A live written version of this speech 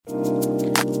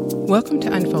Welcome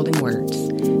to Unfolding Words,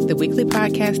 the weekly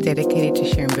podcast dedicated to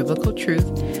sharing biblical truth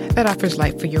that offers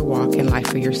life for your walk and life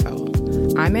for your soul.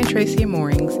 I'm Antracia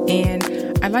Moorings, and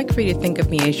I'd like for you to think of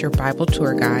me as your Bible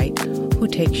tour guide who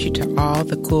takes you to all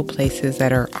the cool places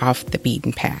that are off the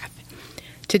beaten path.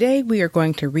 Today we are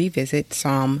going to revisit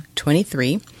Psalm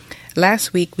 23.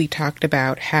 Last week we talked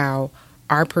about how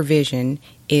our provision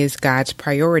is God's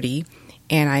priority,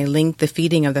 and I linked the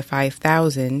feeding of the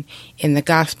 5,000 in the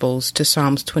Gospels to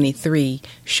Psalms 23,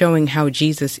 showing how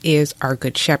Jesus is our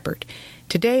Good Shepherd.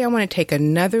 Today I want to take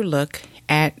another look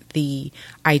at the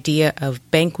idea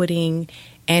of banqueting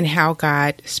and how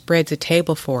God spreads a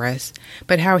table for us,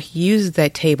 but how he uses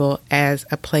that table as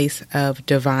a place of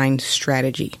divine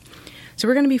strategy. So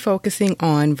we're going to be focusing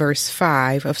on verse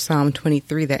 5 of Psalm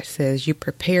 23 that says, "You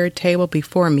prepare a table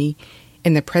before me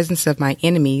in the presence of my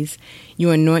enemies. You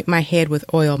anoint my head with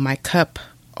oil, my cup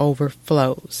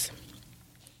overflows."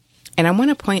 And I want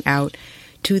to point out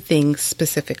two things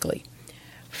specifically.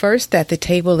 First, that the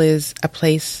table is a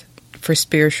place for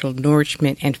spiritual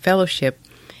nourishment and fellowship,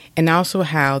 and also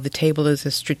how the table is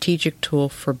a strategic tool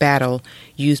for battle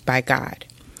used by God.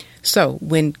 So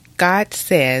when God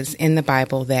says in the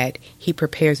Bible that he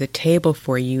prepares a table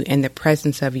for you in the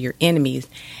presence of your enemies,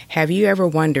 have you ever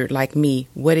wondered, like me,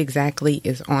 what exactly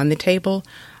is on the table?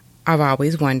 I've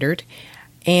always wondered.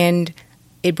 And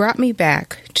it brought me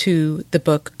back to the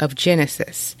book of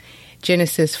Genesis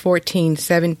 14,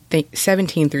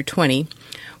 17 through 20,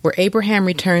 where Abraham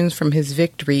returns from his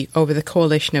victory over the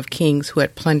coalition of kings who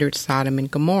had plundered Sodom and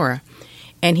Gomorrah.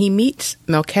 And he meets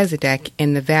Melchizedek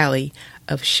in the valley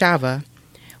of Shaveh,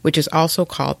 which is also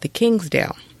called the King's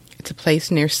Dale. It's a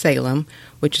place near Salem,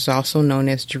 which is also known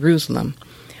as Jerusalem,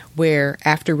 where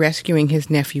after rescuing his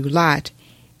nephew Lot,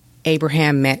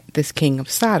 Abraham met this king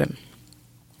of Sodom.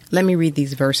 Let me read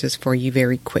these verses for you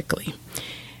very quickly.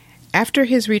 After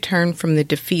his return from the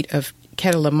defeat of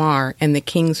Chedorlaomer and the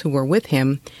kings who were with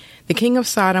him, the king of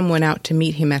Sodom went out to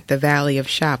meet him at the valley of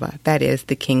Shaveh, that is,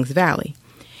 the King's Valley.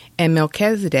 And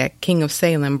Melchizedek, king of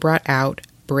Salem, brought out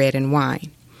bread and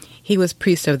wine. He was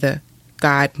priest of the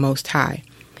God Most High.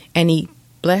 And he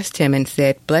blessed him and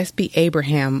said, "Blessed be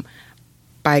Abraham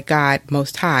by God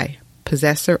Most High,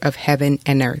 possessor of heaven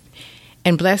and earth.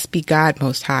 And blessed be God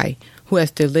Most High, who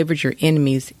has delivered your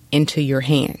enemies into your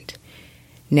hand."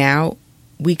 Now,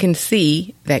 we can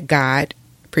see that God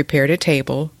prepared a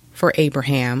table for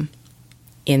Abraham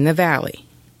in the valley,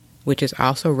 which is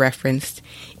also referenced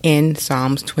in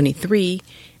Psalms 23,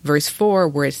 verse 4,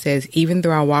 where it says, "Even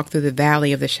though I walk through the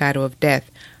valley of the shadow of death,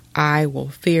 I will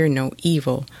fear no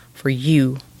evil, for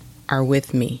you are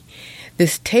with me."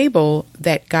 This table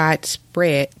that God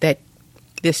spread,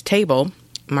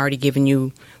 I'm already giving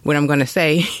you what I'm going to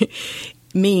say,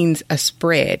 means a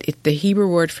spread. The Hebrew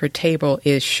word for table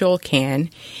is shulchan,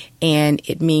 and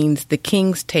it means the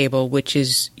king's table, which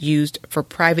is used for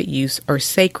private use or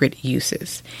sacred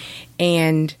uses.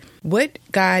 And what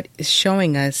God is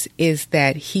showing us is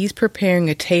that he's preparing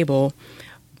a table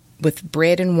with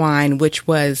bread and wine, which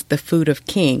was the food of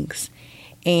kings.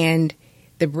 And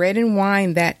the bread and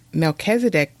wine that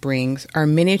Melchizedek brings are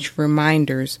miniature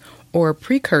reminders or a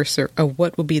precursor of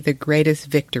what will be the greatest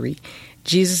victory,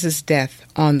 Jesus' death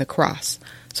on the cross.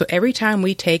 So every time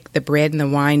we take the bread and the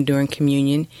wine during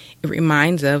communion, it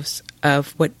reminds us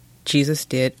of what Jesus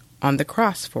did on the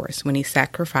cross for us when he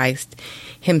sacrificed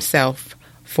himself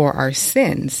for our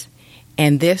sins.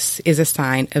 And this is a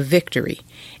sign of victory.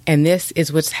 And this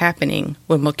is what's happening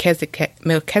when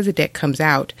Melchizedek comes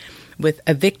out with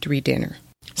a victory dinner.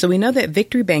 So we know that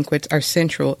victory banquets are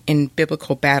central in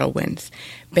biblical battle wins.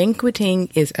 Banqueting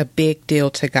is a big deal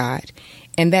to God,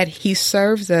 and that he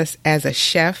serves us as a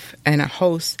chef and a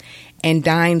host and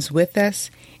dines with us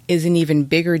is an even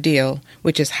bigger deal,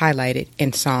 which is highlighted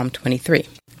in Psalm 23.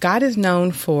 God is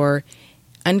known for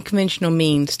unconventional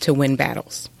means to win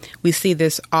battles. We see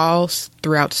this all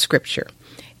throughout Scripture.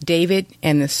 David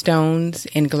and the stones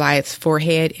in Goliath's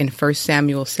forehead in 1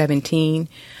 Samuel 17.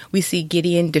 We see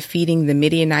Gideon defeating the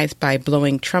Midianites by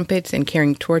blowing trumpets and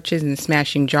carrying torches and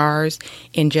smashing jars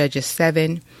in Judges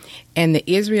 7. And the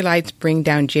Israelites bring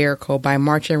down Jericho by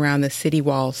marching around the city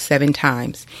walls 7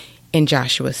 times in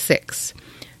Joshua 6.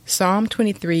 Psalm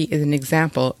 23 is an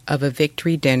example of a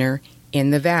victory dinner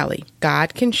in the valley.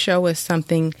 God can show us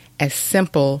something as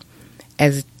simple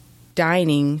as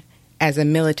dining as a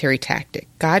military tactic.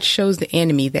 God shows the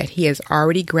enemy that he has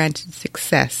already granted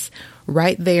success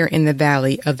right there in the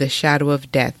valley of the shadow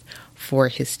of death for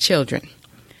his children.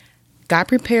 God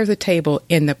prepares a table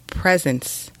in the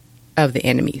presence of the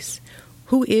enemies.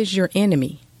 Who is your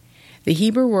enemy? The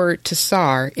Hebrew word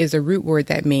tsar is a root word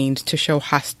that means to show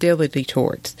hostility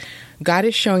towards. God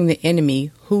is showing the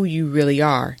enemy who you really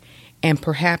are and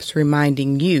perhaps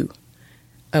reminding you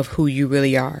of who you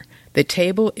really are. The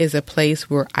table is a place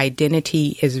where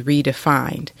identity is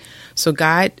redefined. So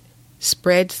God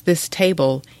spreads this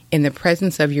table in the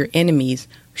presence of your enemies,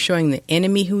 showing the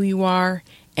enemy who you are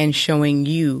and showing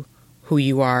you who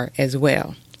you are as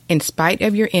well. In spite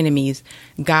of your enemies,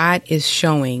 God is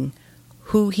showing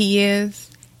who He is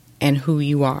and who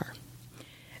you are.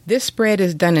 This spread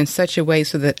is done in such a way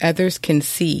so that others can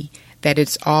see that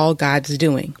it's all God's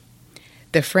doing.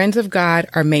 The friends of God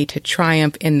are made to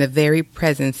triumph in the very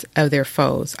presence of their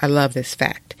foes. I love this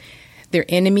fact. Their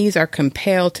enemies are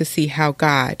compelled to see how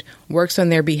God works on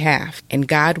their behalf, and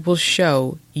God will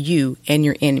show you and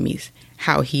your enemies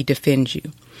how He defends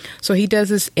you. So He does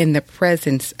this in the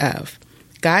presence of.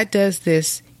 God does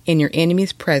this in your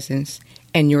enemy's presence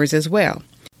and yours as well.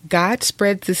 God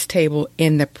spreads this table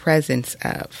in the presence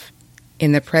of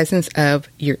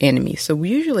your enemies. So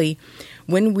usually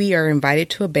when we are invited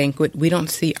to a banquet, we don't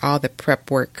see all the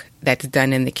prep work that's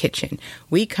done in the kitchen.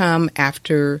 We come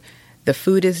after the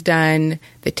food is done,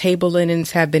 the table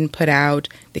linens have been put out,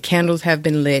 the candles have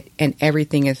been lit, and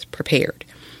everything is prepared.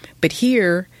 But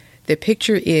here, the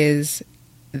picture is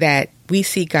that we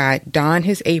see God don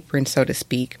His apron, so to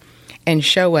speak, and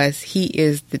show us He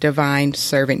is the divine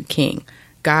servant king.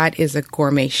 God is a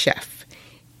gourmet chef.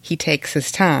 He takes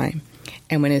His time,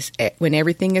 and when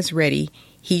everything is ready,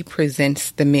 He presents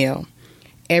the meal.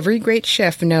 Every great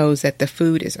chef knows that the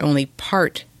food is only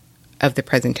part of the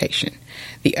presentation.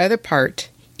 The other part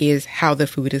is how the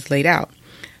food is laid out.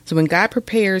 So when God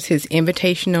prepares His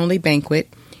invitation-only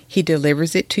banquet, He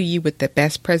delivers it to you with the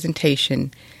best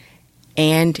presentation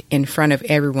and in front of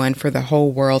everyone for the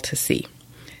whole world to see.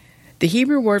 The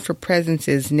Hebrew word for presence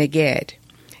is neged,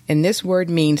 and this word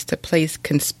means to place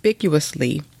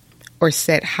conspicuously or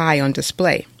set high on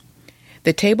display.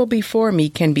 The table before me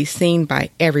can be seen by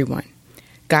everyone.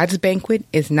 God's banquet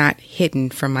is not hidden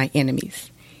from my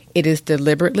enemies. It is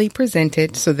deliberately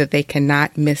presented so that they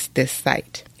cannot miss this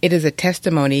sight. It is a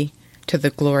testimony to the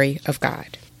glory of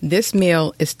God. This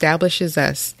meal establishes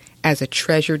us as a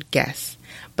treasured guest,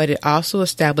 but it also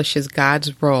establishes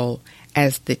God's role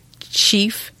as the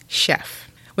chief chef.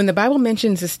 When the Bible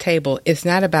mentions this table, it's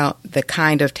not about the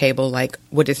kind of table, like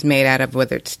what it's made out of,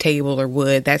 whether it's table or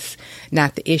wood. That's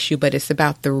not the issue, but it's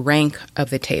about the rank of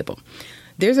the table.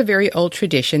 There's a very old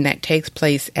tradition that takes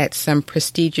place at some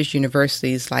prestigious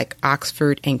universities like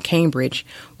Oxford and Cambridge,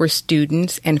 where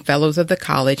students and fellows of the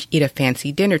college eat a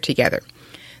fancy dinner together.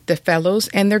 The fellows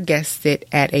and their guests sit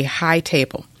at a high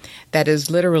table that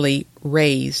is literally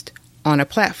raised on a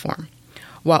platform,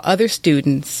 while other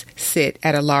students sit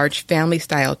at a large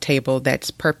family-style table that's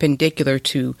perpendicular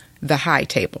to the high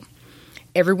table.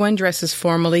 Everyone dresses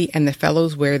formally, and the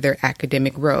fellows wear their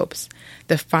academic robes.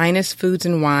 The finest foods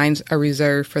and wines are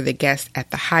reserved for the guests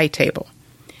at the high table.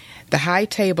 The high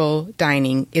table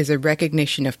dining is a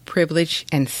recognition of privilege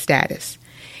and status.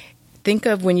 Think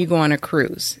of when you go on a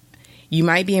cruise. You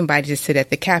might be invited to sit at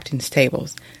the captain's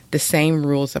tables. The same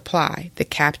rules apply. The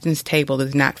captain's table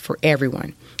is not for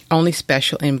everyone. Only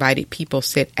special invited people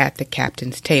sit at the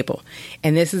captain's table.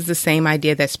 And this is the same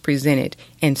idea that's presented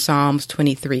in Psalms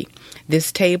 23.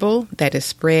 This table that is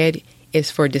spread is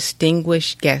for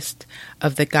distinguished guests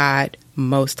of the God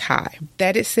Most High.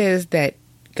 That it says that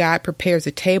God prepares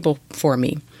a table for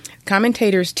me.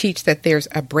 Commentators teach that there's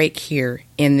a break here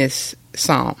in this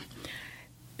psalm.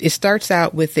 It starts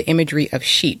out with the imagery of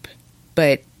sheep,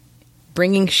 but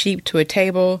bringing sheep to a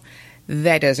table,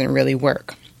 that doesn't really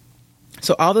work.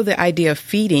 So although the idea of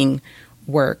feeding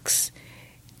works,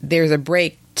 there's a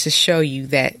break to show you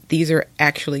that these are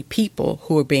actually people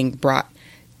who are being brought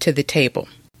to the table.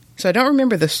 So I don't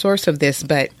remember the source of this,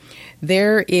 but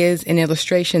there is an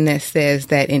illustration that says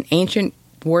that in ancient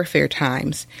warfare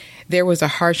times, there was a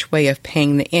harsh way of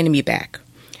paying the enemy back.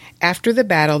 After the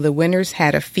battle, the winners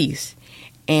had a feast,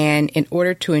 and in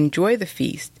order to enjoy the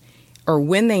feast, or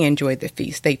when they enjoyed the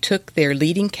feast, they took their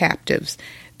leading captives,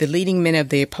 the leading men of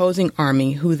the opposing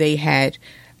army who they had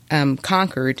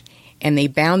conquered, and they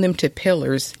bound them to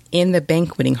pillars in the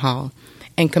banqueting hall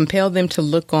and compelled them to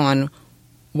look on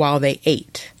while they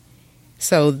ate.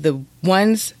 So the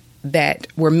ones that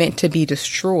were meant to be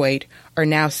destroyed are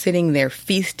now sitting there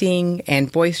feasting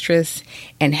and boisterous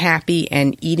and happy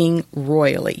and eating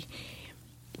royally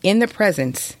in the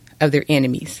presence of their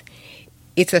enemies.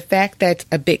 It's a fact that's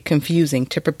a bit confusing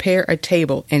to prepare a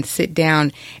table and sit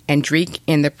down and drink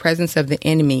in the presence of the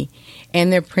enemy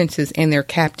and their princes and their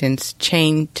captains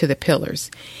chained to the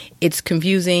pillars. It's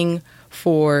confusing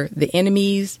for the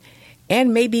enemies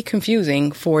and may be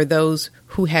confusing for those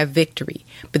who have victory.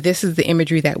 But this is the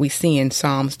imagery that we see in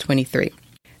Psalms 23.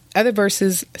 Other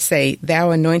verses say, "Thou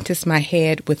anointest my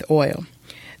head with oil."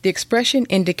 The expression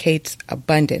indicates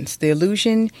abundance. The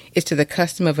allusion is to the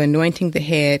custom of anointing the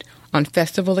head on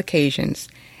festival occasions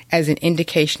as an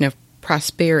indication of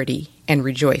prosperity and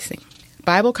rejoicing.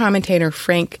 Bible commentator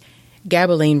Frank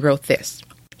Gabeline wrote this,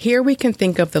 "Here we can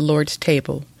think of the Lord's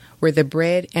table, where the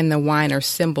bread and the wine are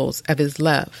symbols of his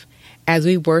love. As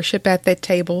we worship at that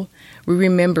table, we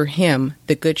remember him,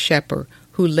 the Good Shepherd,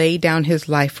 who laid down his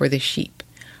life for the sheep.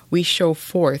 We show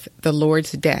forth the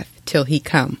Lord's death till he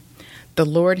come. The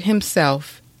Lord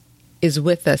himself is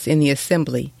with us in the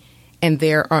assembly, and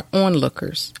there are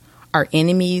onlookers. Our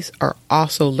enemies are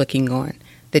also looking on.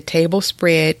 The table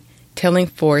spread, telling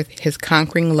forth his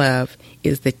conquering love,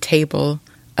 is the table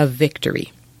of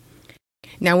victory."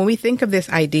 Now, when we think of this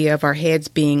idea of our heads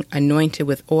being anointed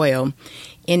with oil,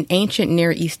 in ancient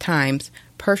Near East times,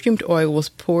 perfumed oil was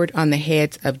poured on the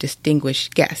heads of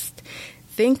distinguished guests.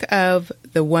 Think of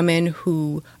the woman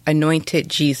who anointed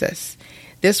Jesus.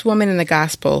 This woman in the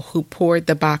gospel who poured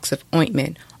the box of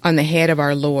ointment on the head of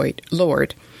our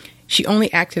Lord, she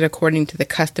only acted according to the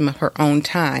custom of her own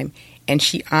time, and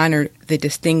she honored the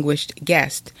distinguished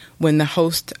guest when the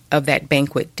host of that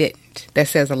banquet didn't. That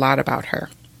says a lot about her.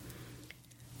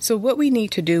 So what we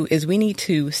need to do is we need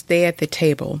to stay at the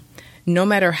table, no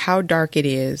matter how dark it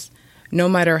is, no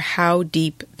matter how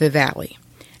deep the valley.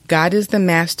 God is the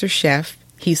master chef,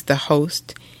 he's the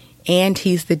host, and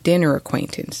he's the dinner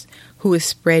acquaintance who is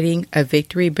spreading a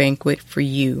victory banquet for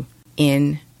you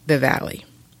in the valley.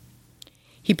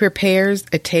 He prepares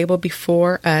a table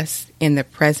before us in the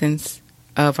presence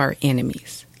of our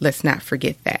enemies. Let's not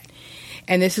forget that.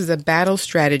 And this is a battle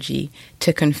strategy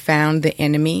to confound the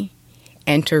enemy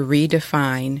and to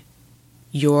redefine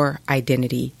your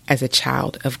identity as a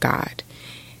child of God.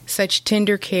 Such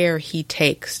tender care he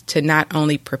takes to not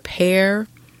only prepare,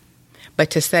 but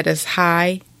to set us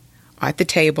high at the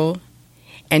table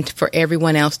and for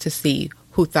everyone else to see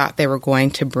who thought they were going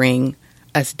to bring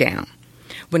us down.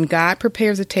 When God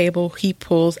prepares a table, he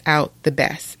pulls out the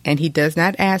best, and he does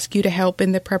not ask you to help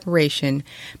in the preparation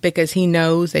because he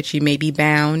knows that you may be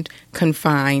bound,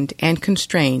 confined, and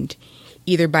constrained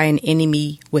either by an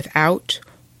enemy without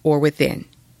or within.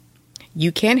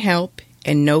 You can't help,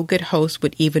 and no good host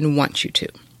would even want you to.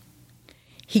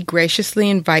 He graciously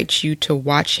invites you to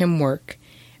watch him work,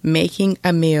 making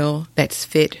a meal that's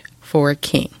fit for a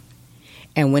king.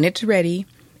 And when it's ready,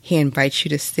 he invites you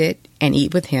to sit and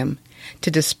eat with him,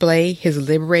 to display his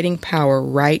liberating power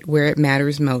right where it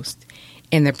matters most,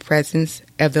 in the presence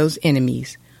of those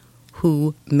enemies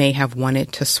who may have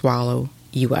wanted to swallow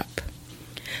you up.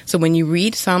 So when you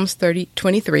read Psalms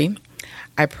 23,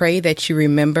 I pray that you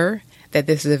remember that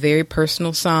this is a very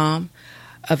personal psalm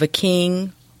of a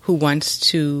king who wants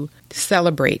to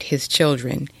celebrate his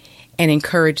children and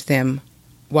encourage them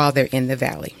while they're in the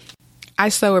valley. I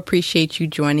so appreciate you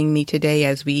joining me today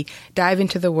as we dive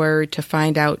into the Word to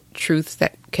find out truths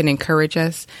that can encourage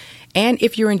us. And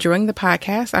if you're enjoying the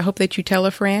podcast, I hope that you tell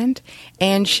a friend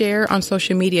and share on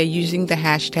social media using the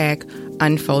hashtag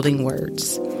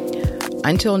 #UnfoldingWords.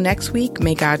 Until next week,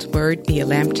 may God's Word be a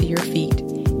lamp to your feet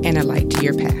and a light to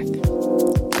your path.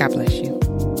 God bless you.